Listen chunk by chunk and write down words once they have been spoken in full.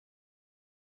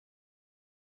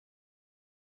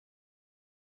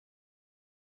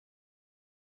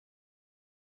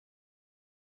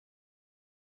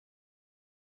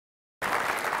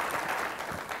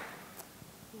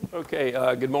Okay,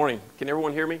 good morning. Can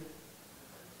everyone hear me?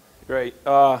 Great.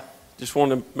 Just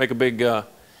wanted to make a big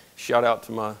shout out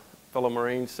to my fellow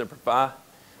Marines, Semper Fi.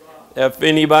 If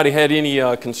anybody had any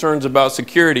concerns about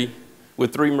security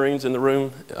with 3 Marines in the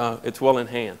room, it's well in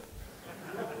hand.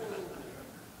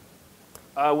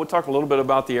 We'll talk a little bit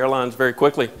about the airlines very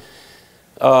quickly.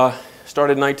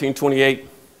 Started in 1928,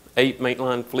 8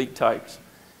 mainline fleet types,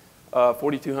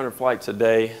 4,200 flights a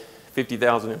day,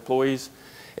 50,000 employees,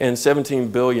 and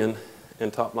 $17 billion in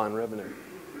top-line revenue.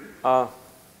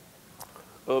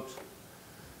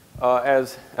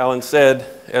 As Alan said,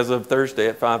 as of Thursday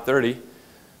at 5:30,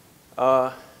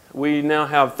 we now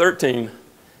have 13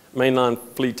 mainline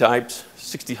fleet types,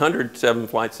 6,007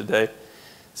 flights a day,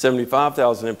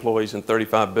 75,000 employees, and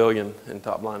 $35 billion in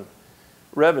top-line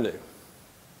revenue.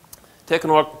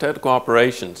 Technical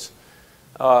operations.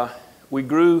 We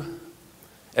grew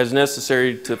as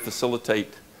necessary to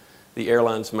facilitate the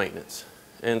airline's maintenance.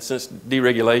 And since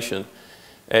deregulation,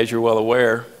 as you're well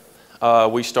aware,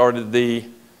 we started the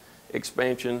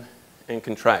expansion and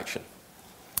contraction.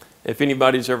 If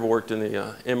anybody's ever worked in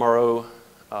the MRO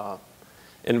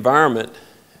environment,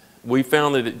 we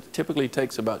found that it typically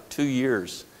takes about 2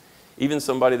 years. Even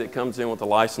somebody that comes in with a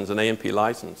license, an A&P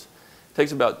license, it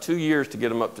takes about 2 years to get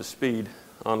them up to speed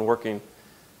on working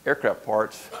aircraft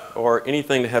parts or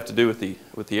anything to have to do with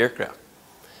the aircraft.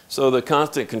 So the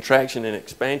constant contraction and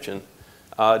expansion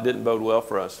didn't bode well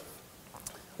for us.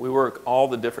 We work all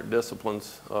the different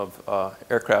disciplines of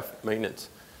aircraft maintenance.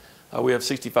 We have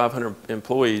 6,500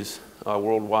 employees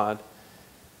worldwide.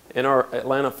 In our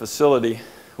Atlanta facility,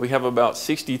 we have about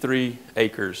 63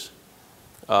 acres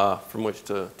from which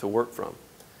to work from.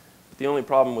 But the only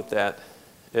problem with that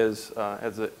is,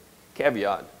 as a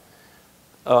caveat,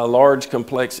 large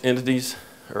complex entities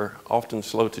are often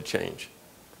slow to change.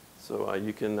 So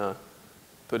you can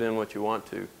put in what you want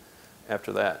to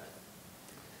after that.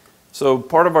 So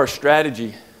part of our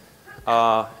strategy,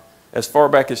 as far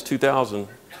back as 2000,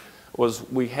 was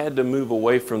we had to move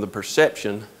away from the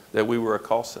perception that we were a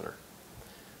call center.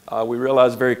 We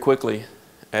realized very quickly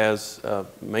as a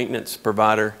maintenance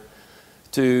provider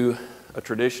to a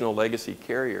traditional legacy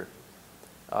carrier,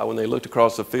 when they looked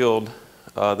across the field,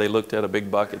 they looked at a big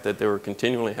bucket that they were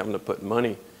continually having to put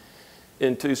money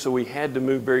into, so we had to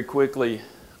move very quickly.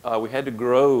 We had to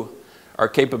grow our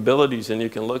capabilities, and you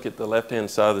can look at the left-hand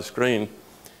side of the screen.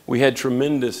 We had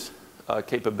tremendous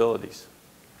capabilities.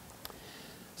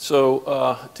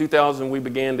 So 2000, we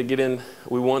began to get in,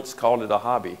 we once called it a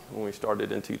hobby when we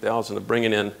started in 2000, of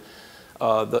bringing in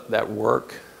that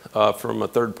work from a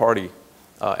third party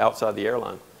outside the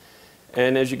airline.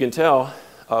 And as you can tell,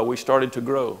 we started to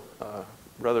grow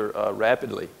rather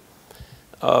rapidly.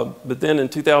 But then in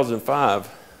 2005,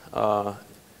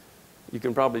 you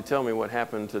can probably tell me what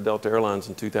happened to Delta Airlines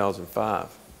in 2005.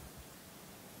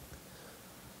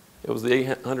 It was the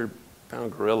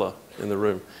 800-pound gorilla in the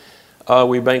room.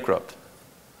 We bankrupt.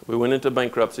 We went into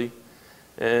bankruptcy.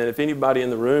 And if anybody in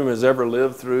the room has ever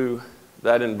lived through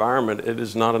that environment, it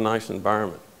is not a nice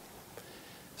environment.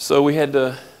 So we had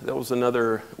to,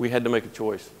 we had to make a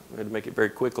choice. We had to make it very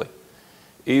quickly.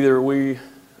 Either we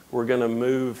were going to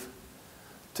move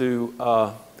to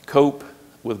cope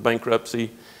with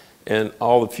bankruptcy and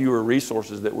all the fewer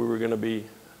resources that we were going to be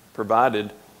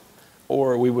provided,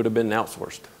 or we would have been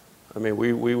outsourced. I mean,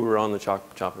 we were on the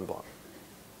chopping block.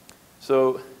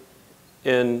 So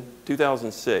in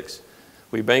 2006,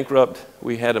 we bankrupt.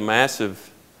 We had a massive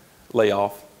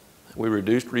layoff. We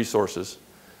reduced resources.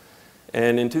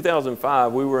 And in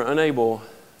 2005, we were unable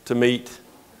to meet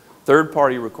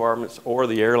third-party requirements or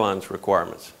the airline's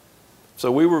requirements.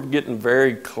 So we were getting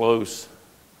very close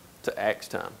to axe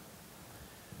time.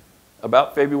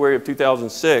 About February of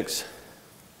 2006,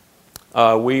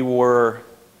 we were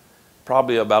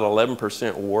probably about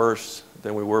 11% worse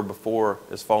than we were before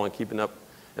as far as keeping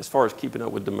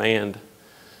up with demand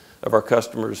of our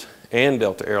customers and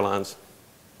Delta Airlines.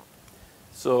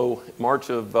 So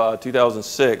March of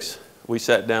 2006, we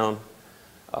sat down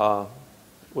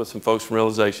with some folks from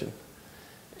Realization,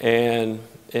 and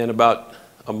in about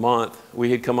a month, we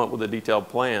had come up with a detailed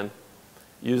plan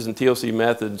using TLC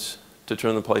methods to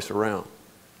turn the place around.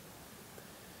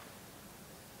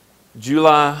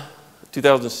 July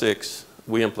 2006,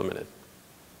 we implemented.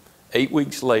 8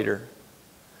 weeks later,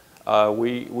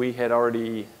 we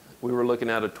were looking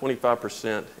at a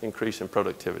 25% increase in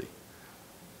productivity.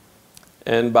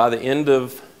 And by the end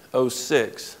of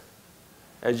 2006,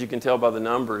 as you can tell by the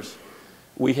numbers,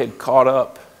 we had caught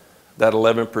up that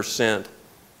 11%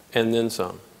 and then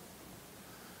some.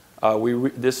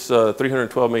 This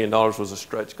 $312 million was a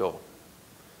stretch goal.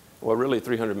 Well, really,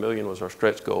 300 million was our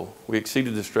stretch goal. We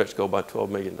exceeded the stretch goal by $12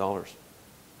 million.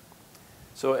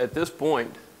 So at this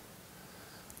point,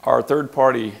 our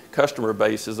third-party customer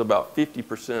base is about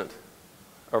 50%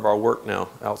 of our work now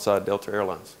outside Delta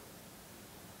Airlines.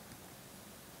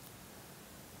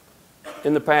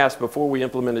 In the past, before we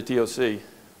implemented TOC,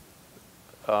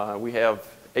 we have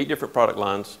 8 different product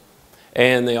lines,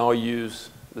 and they all use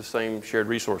the same shared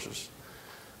resources,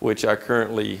 which I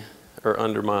currently are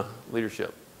under my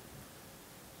leadership.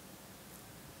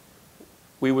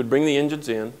 We would bring the engines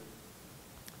in,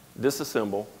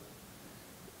 disassemble.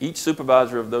 Each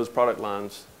supervisor of those product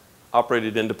lines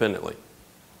operated independently.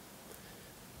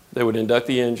 They would induct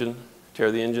the engine,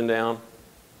 tear the engine down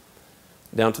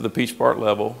to the piece part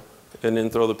level, and then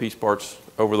throw the piece parts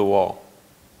over the wall.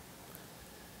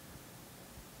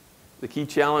 The key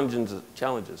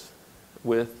challenges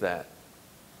with that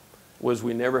was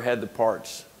we never had the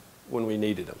parts when we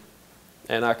needed them.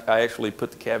 And I actually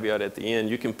put the caveat at the end.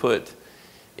 You can put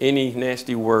any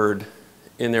nasty word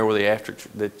in there with the asterisk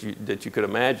that you could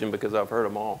imagine, because I've heard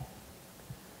them all.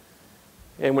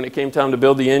 And when it came time to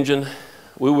build the engine,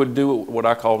 we would do what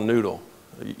I call noodle.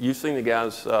 You've seen the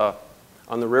guys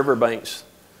on the riverbanks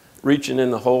reaching in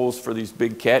the holes for these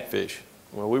big catfish.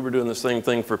 Well, we were doing the same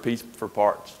thing for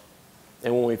parts.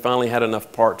 And when we finally had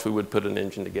enough parts, we would put an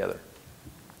engine together.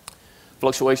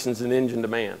 Fluctuations in engine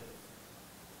demand.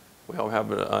 We all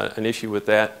have an issue with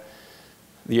that.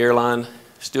 The airline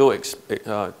still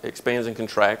expands and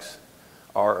contracts.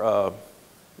 Our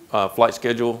flight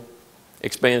schedule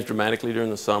expands dramatically during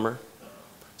the summer,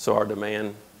 so our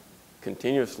demand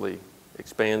continuously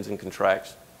expands and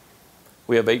contracts.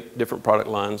 We have 8 different product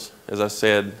lines, as I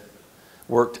said,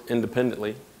 worked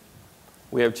independently.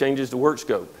 We have changes to work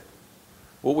scope.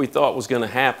 What we thought was going to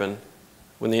happen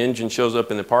when the engine shows up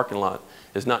in the parking lot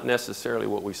is not necessarily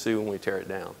what we see when we tear it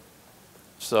down.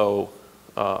 So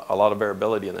a lot of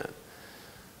variability in that.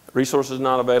 Resources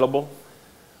not available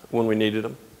when we needed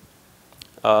them.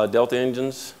 Delta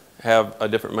engines have a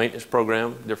different maintenance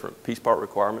program, different piece part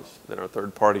requirements than our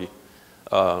third-party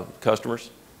customers,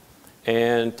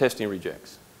 and testing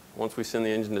rejects. Once we send the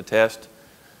engine to test,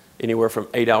 anywhere from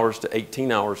 8 hours to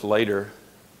 18 hours later,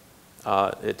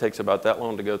 it takes about that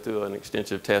long to go through an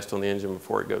extensive test on the engine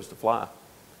before it goes to fly.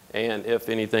 And if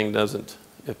anything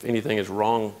is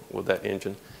wrong with that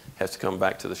engine, it has to come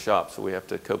back to the shop, so we have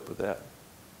to cope with that.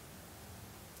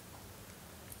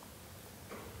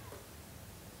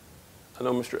 I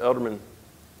know Mr. Elderman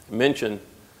mentioned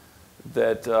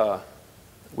that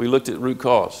we looked at root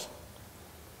cause.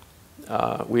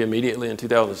 We immediately, in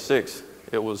 2006,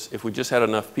 it was if we just had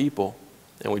enough people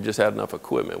and we just had enough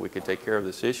equipment, we could take care of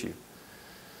this issue.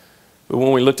 But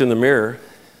when we looked in the mirror,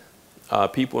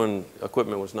 people and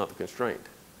equipment was not the constraint.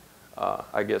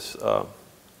 I guess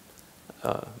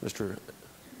Mr.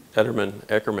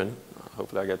 Eckerman,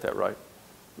 hopefully I got that right,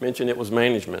 mentioned it was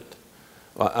management.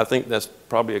 Well, I think that's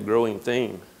probably a growing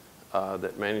theme,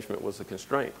 that management was the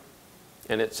constraint.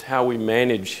 And it's how we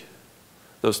manage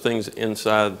those things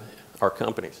inside our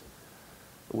companies.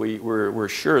 We're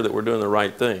sure that we're doing the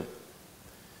right thing.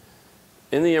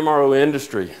 In the MRO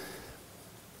industry,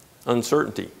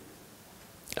 uncertainty.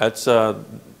 That's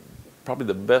probably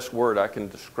the best word I can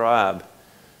describe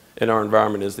in our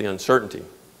environment is the uncertainty.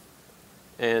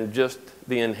 And just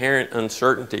the inherent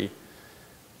uncertainty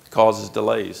causes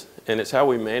delays. And it's how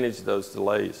we manage those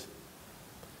delays.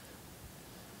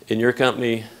 In your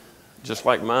company, just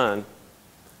like mine,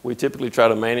 we typically try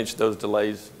to manage those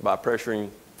delays by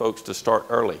pressuring folks to start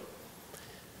early.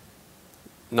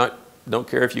 Don't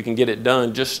care if you can get it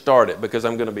done, just start it, because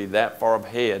I'm going to be that far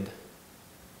ahead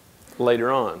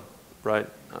later on, right?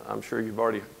 I'm sure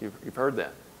you've heard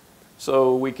that.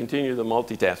 So we continue the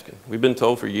multitasking. We've been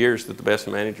told for years that the best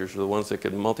managers are the ones that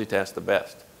can multitask the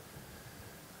best.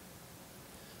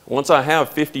 Once I have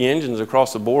 50 engines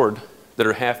across the board that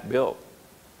are half built,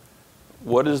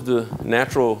 what is the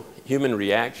natural human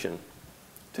reaction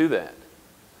to that?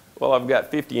 Well, I've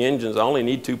got 50 engines. I only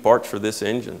need 2 parts for this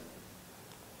engine.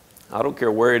 I don't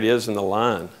care where it is in the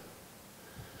line.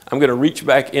 I'm going to reach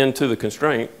back into the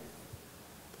constraint,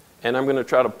 and I'm going to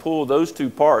try to pull those 2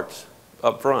 parts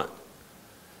up front.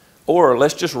 Or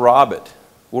let's just rob it.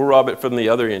 We'll rob it from the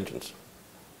other engines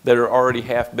that are already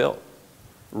half built.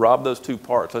 Rob those 2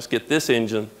 parts. Let's get this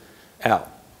engine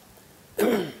out.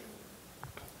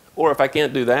 Or if I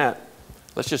can't do that,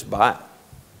 let's just buy it.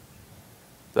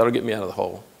 That'll get me out of the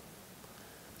hole.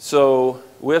 So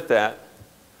with that,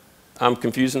 I'm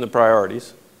confusing the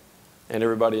priorities, and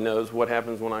everybody knows what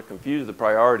happens when I confuse the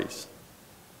priorities.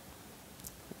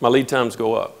 My lead times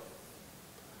go up.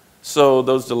 So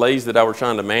those delays that I was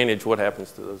trying to manage, what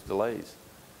happens to those delays?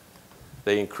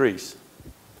 they increase.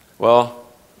 Well,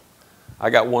 I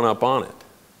got one up on it.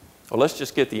 Well, let's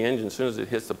just get the engine as soon as it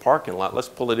hits the parking lot. Let's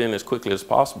pull it in as quickly as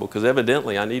possible because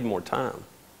evidently I need more time.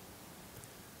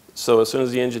 So as soon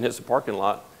as the engine hits the parking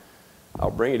lot,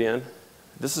 I'll bring it in,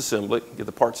 disassemble it, get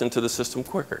the parts into the system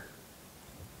quicker.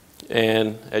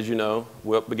 And as you know,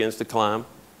 WIP begins to climb.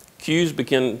 Queues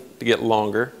begin to get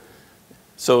longer.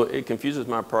 So it confuses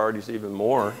my priorities even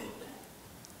more.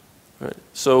 Right?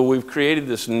 So we've created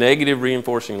this negative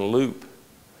reinforcing loop,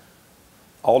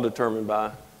 all determined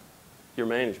by your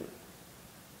management.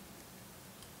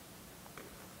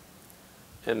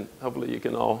 And hopefully you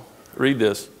can all read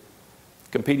this.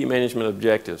 Competing management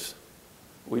objectives.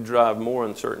 We drive more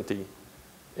uncertainty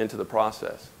into the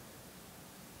process.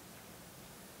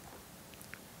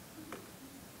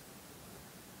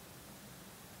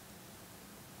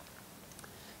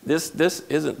 This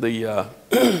isn't the,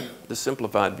 the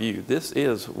simplified view. This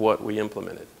is what we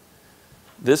implemented.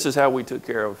 This is how we took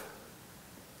care of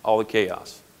all the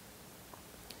chaos.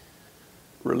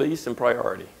 Release and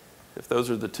priority. If those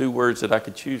are the two words that I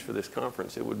could choose for this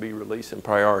conference, it would be release and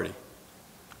priority.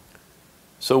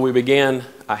 So we began,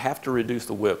 I have to reduce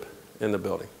the WIP in the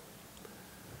building.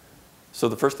 So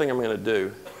the first thing I'm going to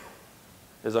do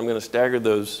is I'm going to stagger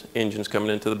those engines coming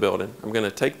into the building. I'm going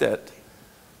to take that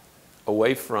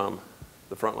away from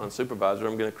the frontline supervisor.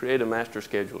 I'm going to create a master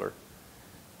scheduler.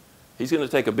 He's going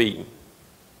to take a beating,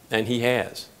 and he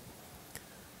has,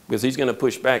 because he's going to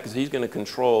push back, because he's going to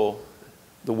control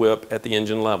the WIP at the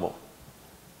engine level.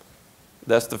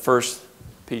 That's the first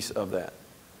piece of that.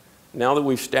 Now that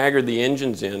we've staggered the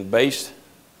engines in based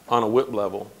on a WIP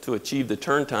level to achieve the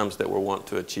turn times that we want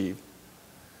to achieve,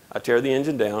 I tear the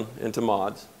engine down into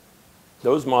mods.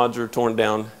 Those mods are torn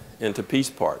down into piece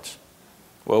parts.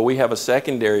 Well, we have a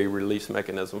secondary release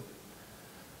mechanism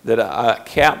that I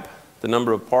cap the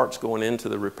number of parts going into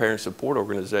the repair and support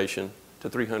organization to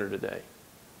 300 a day.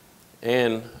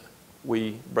 And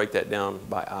we break that down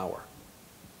by hour.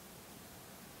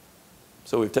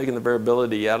 So we've taken the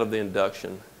variability out of the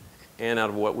induction and out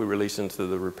of what we release into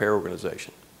the repair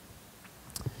organization.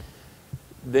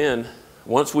 Then,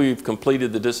 once we've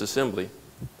completed the disassembly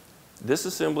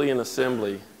and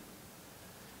assembly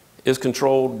is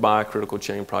controlled by critical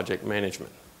chain project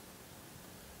management.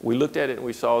 We looked at it and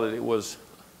we saw that it was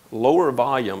lower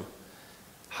volume,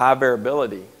 high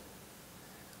variability,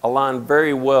 aligned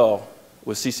very well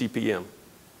with CCPM.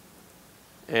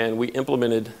 And we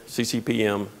implemented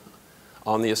CCPM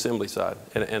on the assembly side.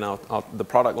 And the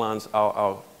product lines,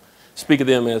 I'll speak of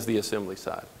them as the assembly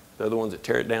side. They're the ones that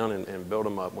tear it down and build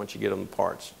them up once you get them the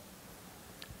parts.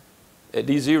 At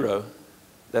D0,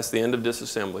 that's the end of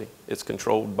disassembly. It's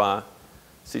controlled by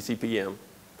CCPM.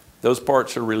 Those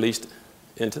parts are released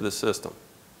into the system.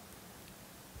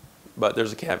 But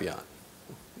there's a caveat.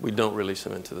 We don't release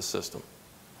them into the system.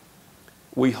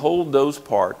 We hold those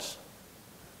parts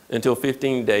until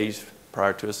 15 days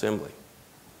prior to assembly.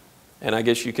 And I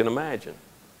guess you can imagine,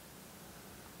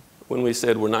 when we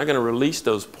said we're not going to release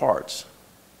those parts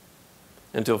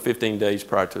until 15 days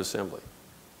prior to assembly.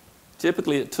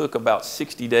 Typically, it took about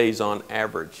 60 days on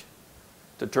average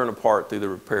to turn a part through the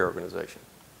repair organization.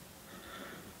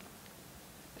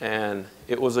 And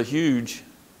it was a huge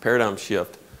paradigm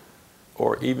shift,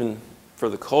 or even for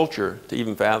the culture to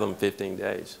even fathom 15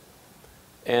 days.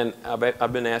 And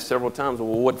I've been asked several times,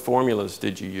 well, what formulas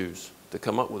did you use to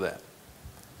come up with that?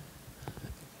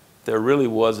 There really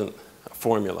wasn't a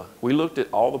formula. We looked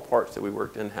at all the parts that we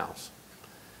worked in-house.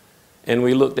 And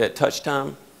we looked at touch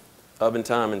time, oven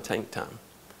time, and tank time.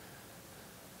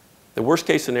 The worst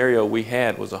case scenario we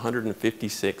had was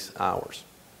 156 hours.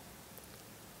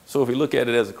 So if we look at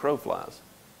it as a crow flies,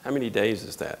 how many days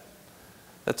is that?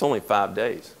 That's only 5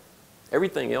 days.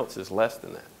 Everything else is less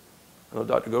than that. I know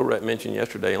Dr. Gorett mentioned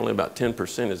yesterday only about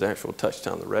 10% is actual touch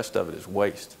time. The rest of it is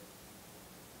waste.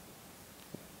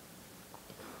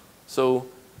 So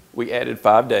we added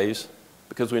 5 days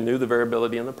because we knew the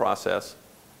variability in the process.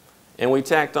 And we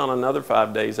tacked on another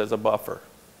 5 days as a buffer.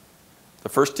 The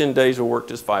first 10 days were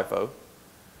worked as FIFO.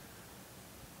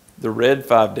 The red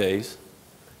 5 days,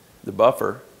 the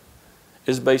buffer,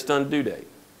 is based on due date.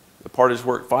 The part is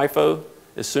worked FIFO.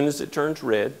 As soon as it turns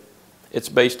red, it's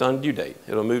based on due date.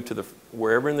 It'll move to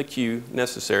wherever in the queue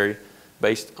necessary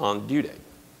based on due date.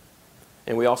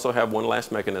 And we also have one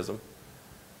last mechanism,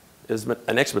 is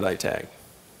an expedite tag.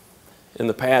 In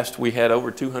the past, we had over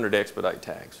 200 expedite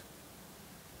tags.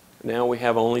 Now we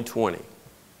have only 20.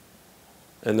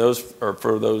 And those are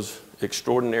for those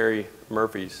extraordinary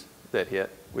Murphys that hit,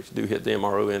 which do hit the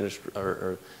MRO industry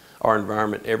or our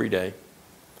environment every day.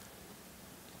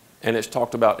 And it's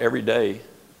talked about every day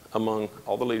among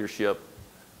all the leadership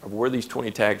of where these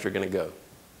 20 tags are going to go.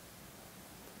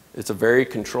 It's a very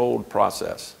controlled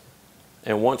process.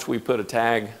 And once we put a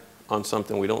tag on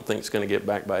something we don't think is going to get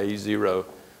back by A0,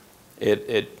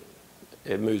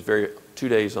 it moves 2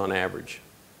 days on average,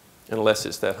 unless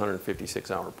it's that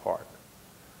 156-hour part.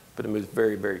 But it moves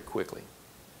very, very quickly.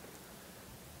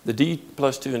 The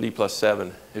D+2 and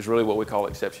D+7 is really what we call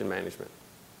exception management.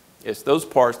 It's those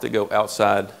parts that go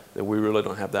outside that we really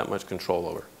don't have that much control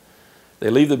over. They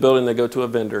leave the building, they go to a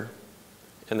vendor,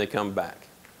 and they come back.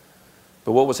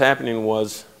 But what was happening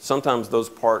was sometimes those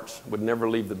parts would never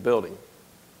leave the building.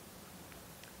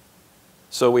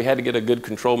 So we had to get a good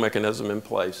control mechanism in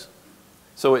place.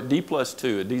 So at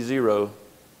D+2, at D0,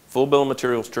 full bill of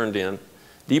materials turned in.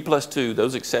 D+2,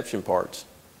 those exception parts,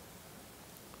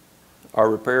 our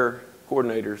repair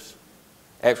coordinators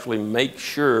actually make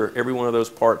sure every one of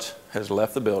those parts has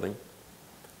left the building.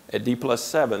 At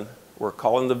D+7, we're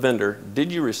calling the vendor,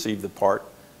 did you receive the part?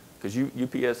 Because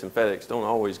UPS and FedEx don't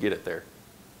always get it there.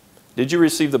 Did you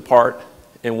receive the part,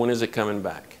 and when is it coming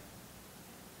back?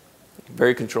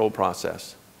 Very controlled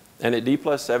process. And at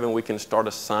D+7, we can start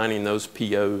assigning those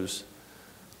POs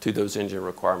to those engine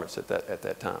requirements at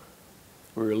that time.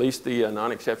 We release the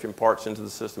non-exception parts into the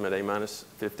system at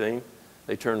A-15.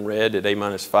 They turn red at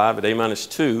A-5. At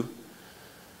A-2,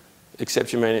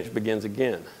 exception management begins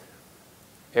again.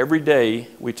 Every day,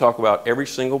 we talk about every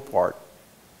single part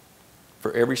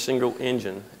for every single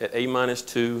engine at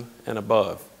A-2 and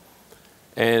above.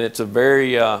 And it's a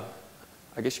very, I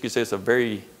guess you could say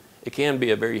it can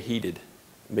be a very heated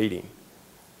meeting.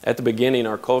 At the beginning,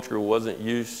 our culture wasn't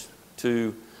used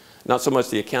to not so much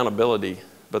the accountability,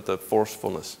 but the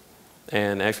forcefulness.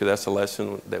 And actually, that's a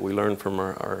lesson that we learned from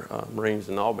our Marines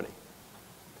in Albany.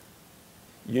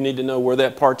 You need to know where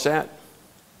that part's at,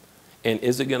 and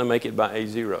is it going to make it by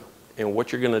A0, and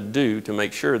what you're going to do to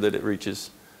make sure that it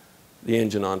reaches the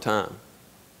engine on time.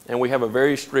 And we have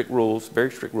very strict rules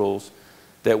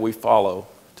that we follow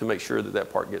to make sure that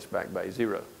that part gets back by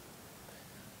A0.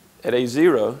 At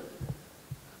A0,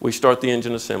 we start the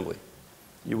engine assembly.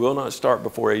 You will not start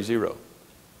before A0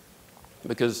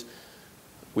 because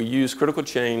we use critical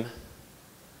chain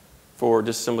for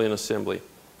disassembly and assembly.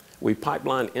 We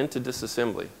pipeline into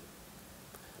disassembly,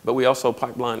 but we also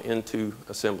pipeline into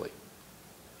assembly.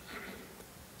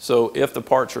 So if the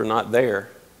parts are not there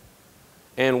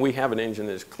and we have an engine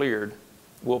that is cleared,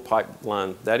 we'll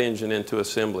pipeline that engine into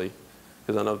assembly,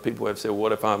 because I know people have said, well,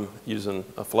 what if I'm using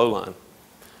a flow line?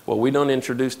 Well, we don't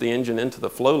introduce the engine into the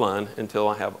flow line until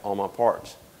I have all my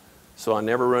parts. So I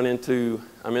never run into,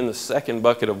 I'm in the second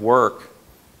bucket of work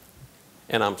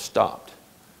and I'm stopped.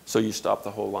 So you stop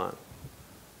the whole line.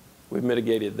 We've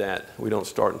mitigated that. We don't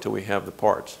start until we have the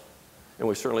parts. And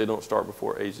we certainly don't start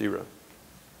before A0.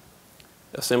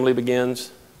 Assembly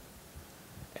begins,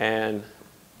 and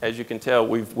as you can tell,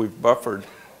 we've buffered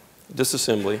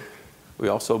disassembly. We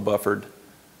also buffered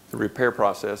the repair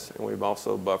process, and we've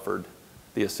also buffered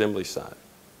the assembly side.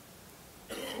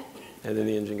 And then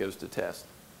the engine goes to test.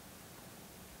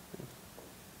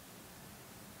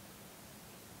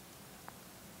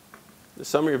 The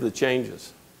summary of the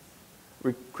changes.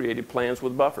 We created plans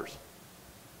with buffers.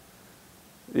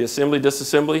 The assembly,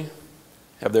 disassembly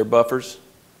have their buffers.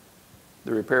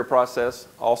 The repair process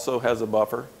also has a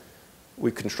buffer.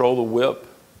 We control the whip,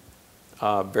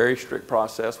 very strict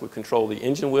process. We control the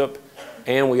engine whip,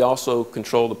 and we also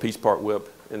control the piece part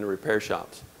whip in the repair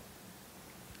shops.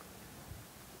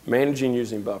 Managing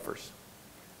using buffers.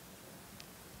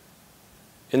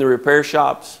 In the repair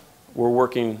shops, we're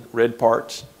working red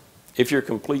parts. If you're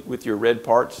complete with your red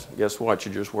parts, guess what?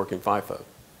 You're just working FIFO.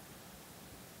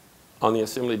 On the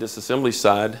assembly disassembly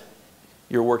side,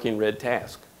 you're working red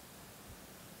task.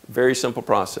 Very simple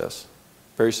process,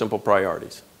 very simple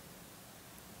priorities.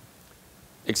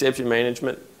 Exception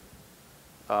management,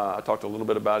 I talked a little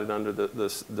bit about it under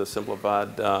the simplified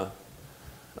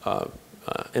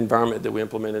environment that we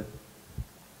implemented.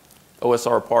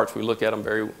 OSR parts, we look at them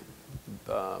very,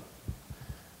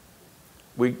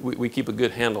 we keep a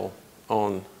good handle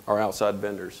on our outside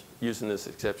vendors using this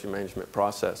exception management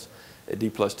process at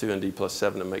D+2 and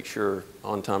D+7 to make sure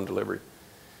on-time delivery.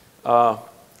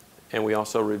 And we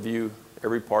also review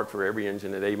every part for every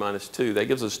engine at A-2. That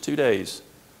gives us 2 days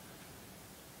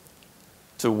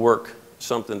to work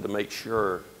something to make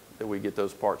sure that we get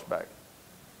those parts back.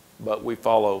 But we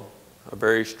follow a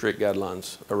very strict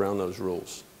guidelines around those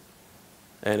rules.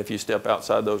 And if you step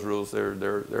outside those rules,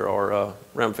 there are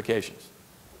ramifications.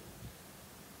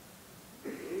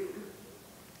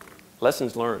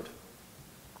 Lessons learned.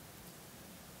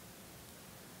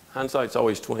 Hindsight's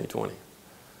always 20/20.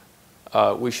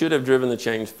 We should have driven the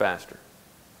change faster.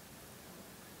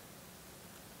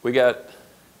 We got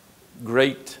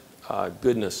great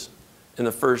goodness in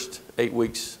the first 8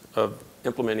 weeks of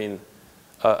implementing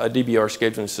a DBR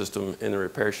scheduling system in the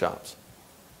repair shops.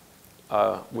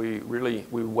 We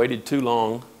waited too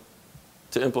long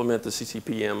to implement the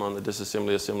CCPM on the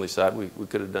disassembly side. We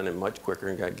could have done it much quicker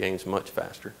and got gains much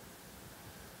faster.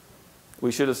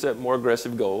 We should have set more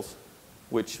aggressive goals,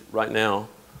 which right now,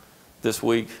 this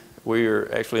week, we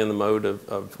are actually in the mode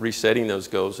of resetting those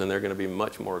goals, and they're going to be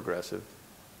much more aggressive,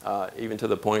 even to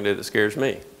the point that it scares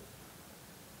me.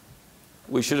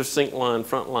 We should have sync line,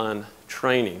 frontline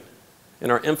training. In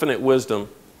our infinite wisdom,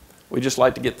 we just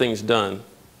like to get things done.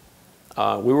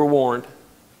 We were warned,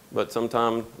 but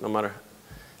sometimes, no matter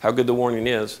how good the warning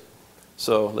is,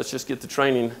 so let's just get the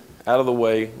training out of the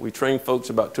way. We trained folks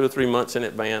about 2 or 3 months in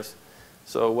advance.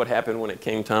 So what happened when it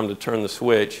came time to turn the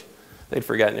switch, they'd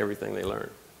forgotten everything they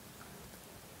learned.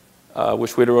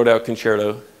 Wish we'd wrote out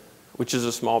Concerto, which is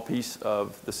a small piece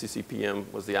of the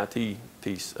CCPM, was the IT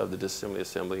piece of the disassembly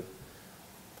assembly.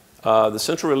 The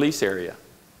central release area.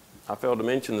 I failed to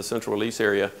mention the central release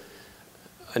area.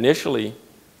 Initially,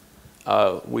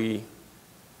 I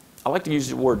like to use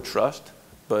the word trust,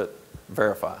 but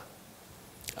verify.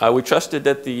 We trusted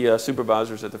that the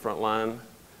supervisors at the front line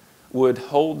would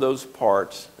hold those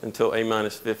parts until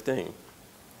A-15.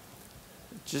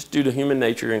 Just due to human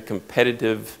nature and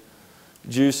competitive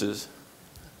juices,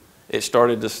 it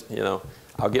started to,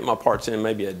 I'll get my parts in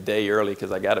maybe a day early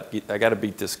because I gotta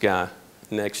beat this guy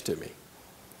next to me.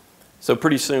 So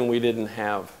pretty soon we didn't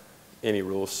have any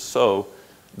rules. So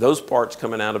those parts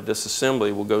coming out of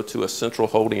disassembly will go to a central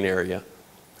holding area,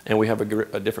 and we have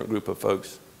a different group of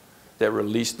folks that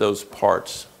release those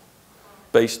parts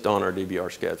based on our DBR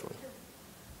scheduling.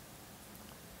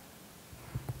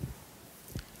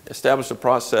 Establish a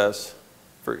process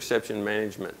for exception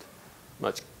management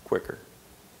much quicker.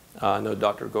 I know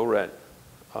Dr. Gorat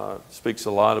speaks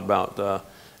a lot about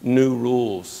new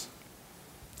rules.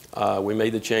 We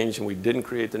made the change and we didn't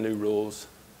create the new rules,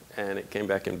 and it came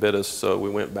back and bit us, so we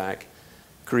went back,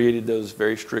 created those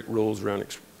very strict rules around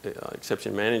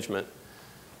exception management,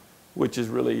 which has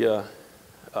really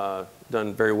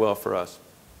done very well for us.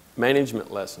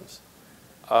 Management lessons.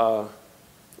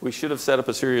 We should have set up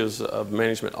a series of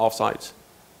management offsites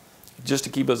just to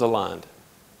keep us aligned.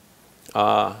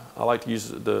 I like to use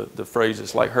the phrase,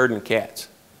 it's like herding cats.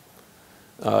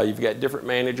 You've got different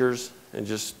managers, and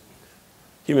just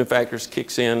human factors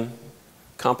kicks in,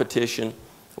 competition.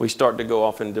 We start to go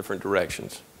off in different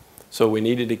directions. So we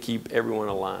needed to keep everyone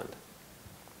aligned.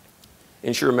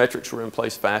 Ensure metrics were in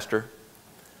place faster.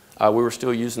 We were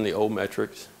still using the old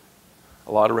metrics,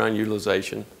 a lot around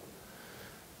utilization.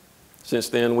 Since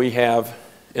then, we have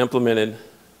implemented,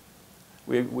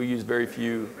 we use very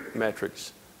few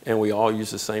metrics, and we all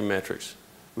use the same metrics.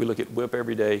 We look at WIP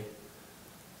every day,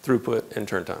 throughput, and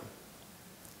turn time.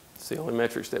 It's the only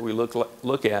metrics that we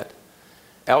look at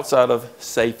outside of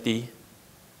safety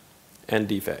and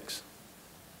defects.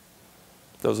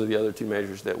 Those are the other two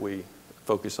measures that we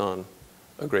focus on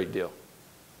a great deal.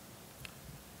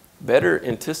 Better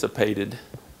anticipated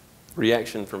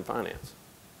reaction from finance.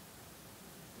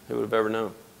 Who would have ever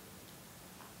known?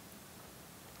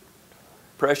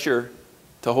 Pressure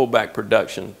to hold back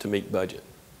production to meet budget.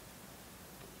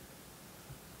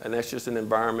 And that's just an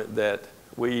environment that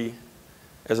we,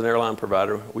 as an airline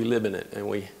provider, we live in it, and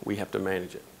we have to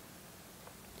manage it.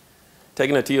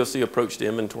 Taking a TOC approach to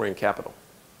inventory and capital.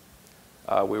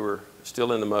 We were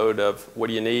still in the mode of, what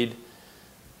do you need?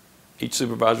 Each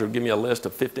supervisor would give me a list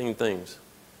of 15 things.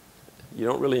 You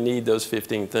don't really need those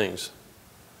 15 things.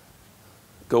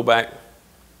 Go back,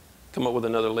 come up with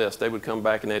another list. They would come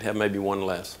back and they'd have maybe one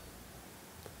less.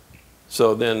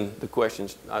 So then the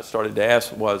questions I started to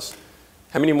ask was,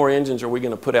 how many more engines are we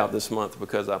going to put out this month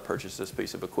because I purchased this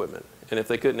piece of equipment? And if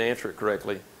they couldn't answer it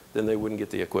correctly, then they wouldn't get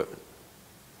the equipment.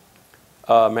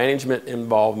 Management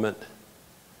involvement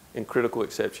in critical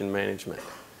exception management.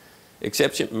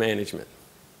 Exception management.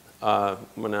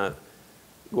 When I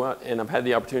go out, and I've had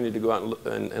the opportunity to go out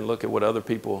and look at what other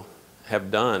people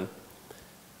have done,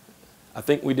 I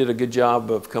think we did a good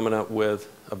job of coming up with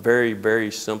a very,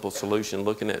 very simple solution,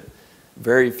 looking at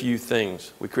very few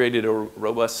things. We created a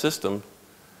robust system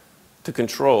to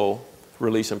control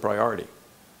release and priority.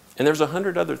 And there's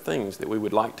 100 other things that we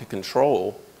would like to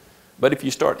control, but if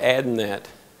you start adding that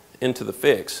into the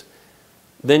fix,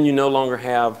 then you no longer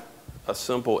have a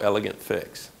simple, elegant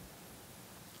fix.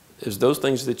 It's those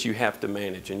things that you have to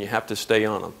manage, and you have to stay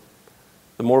on them.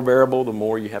 The more variable, the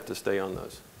more you have to stay on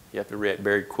those. You have to react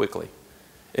very quickly.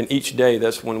 And each day,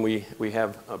 that's when we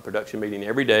have a production meeting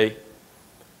every day.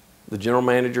 The general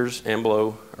managers and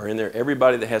below are in there.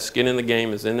 Everybody that has skin in the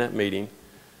game is in that meeting.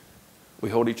 we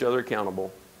hold each other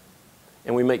accountable,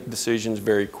 and we make decisions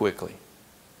very quickly.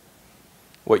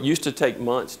 What used to take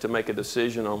months to make a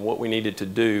decision on what we needed to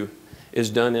do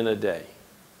is done in a day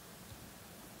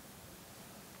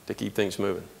to keep things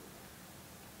moving.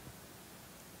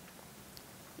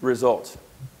 Results.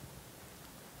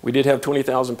 We did have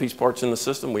 20,000 piece parts in the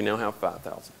system. We now have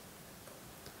 5,000.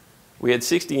 We had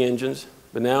 60 engines,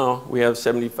 but now we have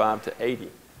 75 to 80.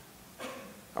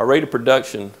 Our rate of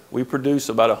production, we produce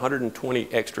about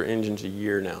 120 extra engines a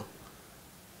year now,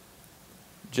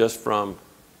 just from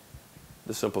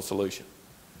the simple solution.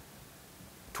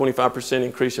 25%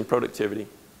 increase in productivity.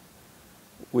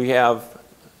 We have,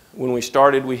 when we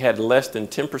started, we had less than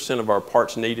 10% of our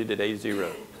parts needed at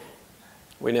A0.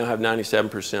 We now have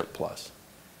 97% plus.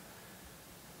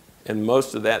 And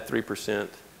most of that 3%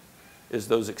 is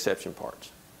those exception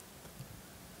parts.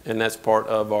 And that's part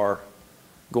of our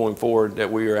going forward,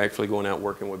 that we are actually going out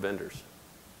working with vendors.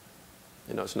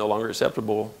 You know, it's no longer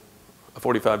acceptable. A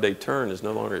 45-day turn is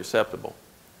no longer acceptable.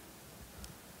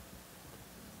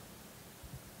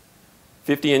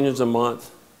 50 engines a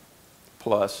month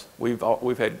plus. We've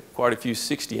had quite a few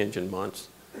 60-engine months.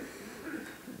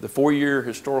 The 4-year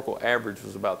historical average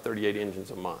was about 38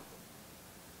 engines a month.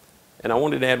 And I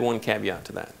wanted to add one caveat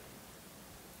to that.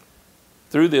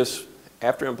 Through this,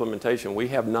 after implementation, we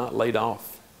have not laid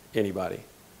off anybody.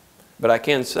 But I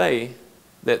can say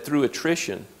that through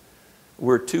attrition,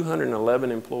 we're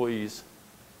 211 employees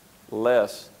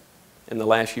less in the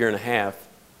last year and a half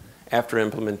after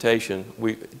implementation,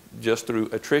 just through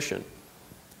attrition.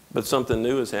 But something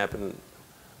new has happened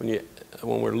when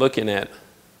we're looking at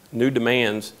new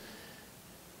demands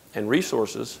and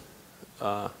resources.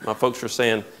 My folks are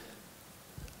saying,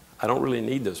 I don't really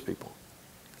need those people.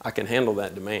 I can handle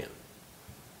that demand.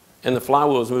 And the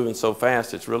flywheel is moving so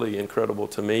fast, it's really incredible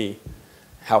to me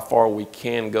how far we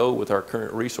can go with our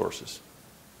current resources.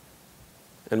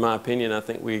 In my opinion, I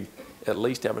think we at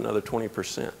least have another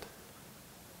 20%.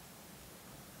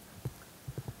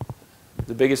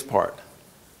 The biggest part,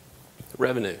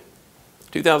 revenue.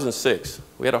 2006,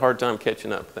 we had a hard time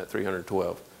catching up to that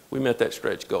 312. We met that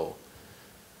stretch goal.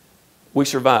 We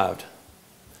survived.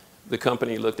 The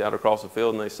company looked out across the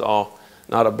field and they saw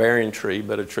not a bearing tree,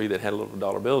 but a tree that had little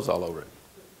dollar bills all over it.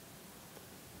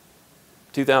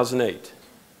 2008,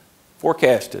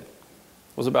 forecasted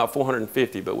was about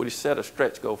 450, but we set a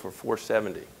stretch goal for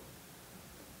 470.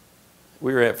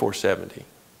 We were at 470.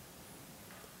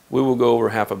 We will go over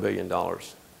 $500 million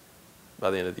by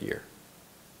the end of the year.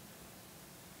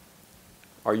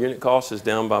 Our unit cost is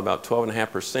down by about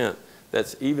 12.5%.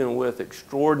 That's even with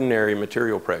extraordinary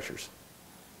material pressures.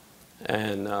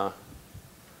 And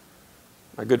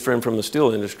my good friend from the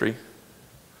steel industry,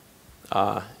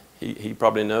 he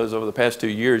probably knows over the past 2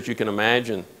 years, you can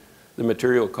imagine the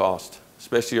material cost,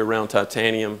 especially around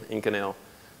titanium, Inconel,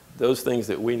 those things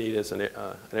that we need as an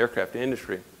aircraft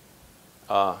industry,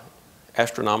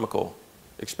 astronomical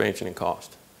expansion in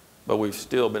cost. But we've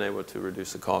still been able to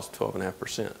reduce the cost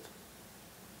 12.5%.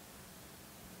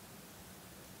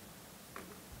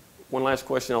 One last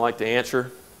question I'd like to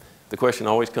answer. The question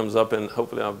always comes up, and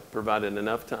hopefully I've provided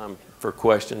enough time for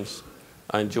questions.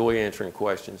 I enjoy answering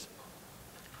questions.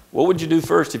 What would you do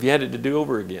first if you had it to do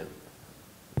over again?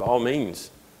 By all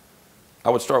means, I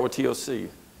would start with TOC.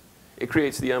 It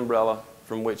creates the umbrella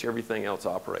from which everything else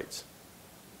operates.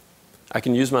 I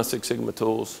can use my Six Sigma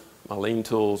tools, my lean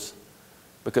tools,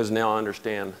 because now I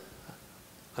understand.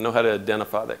 I know how to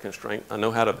identify that constraint.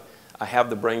 I have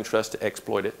the brain trust to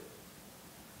exploit it,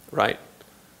 right?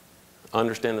 I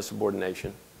understand the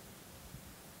subordination.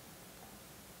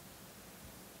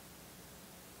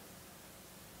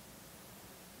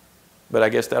 But I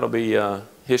guess that'll be,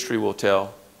 history will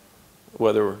tell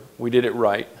whether we did it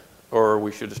right or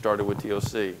we should have started with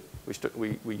TOC.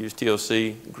 We used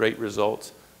TOC, great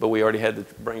results, but we already had the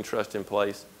brain trust in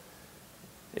place.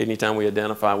 Anytime we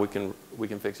identify, we can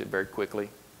fix it very quickly.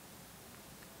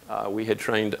 We had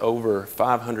trained over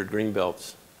 500 green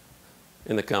belts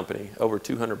in the company, over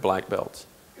 200 black belts,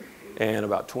 and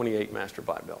about 28 master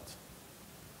black belts.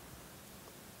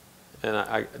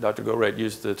 And Dr. Gorad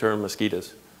used the term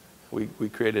mosquitoes. We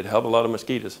created a hell of a lot of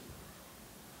mosquitoes.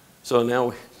 So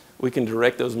now we can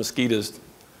direct those mosquitoes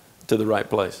to the right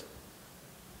place.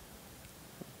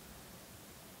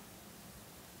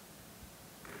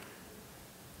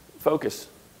 Focus.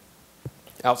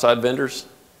 Outside vendors,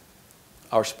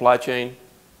 our supply chain,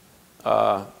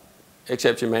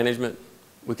 exception management.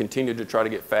 We continue to try to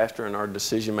get faster in our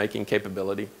decision-making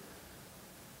capability.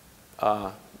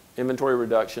 Inventory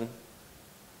reduction.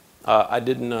 I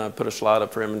didn't put a slide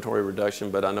up for inventory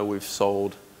reduction, but I know we've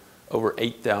sold over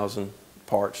 8,000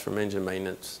 parts from engine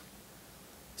maintenance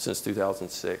since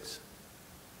 2006.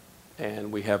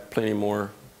 And we have plenty more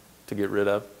to get rid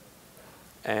of.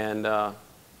 And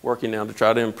working now to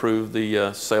try to improve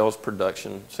the sales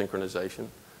production synchronization.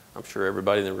 I'm sure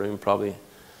everybody in the room probably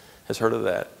has heard of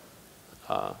that.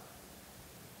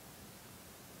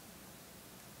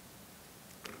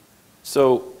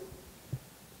 So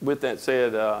with that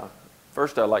said,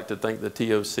 first I'd like to thank the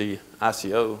TOC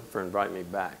ICO for inviting me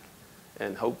back.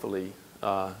 And hopefully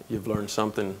you've learned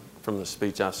something from the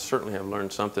speech. I certainly have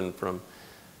learned something from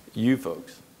you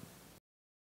folks.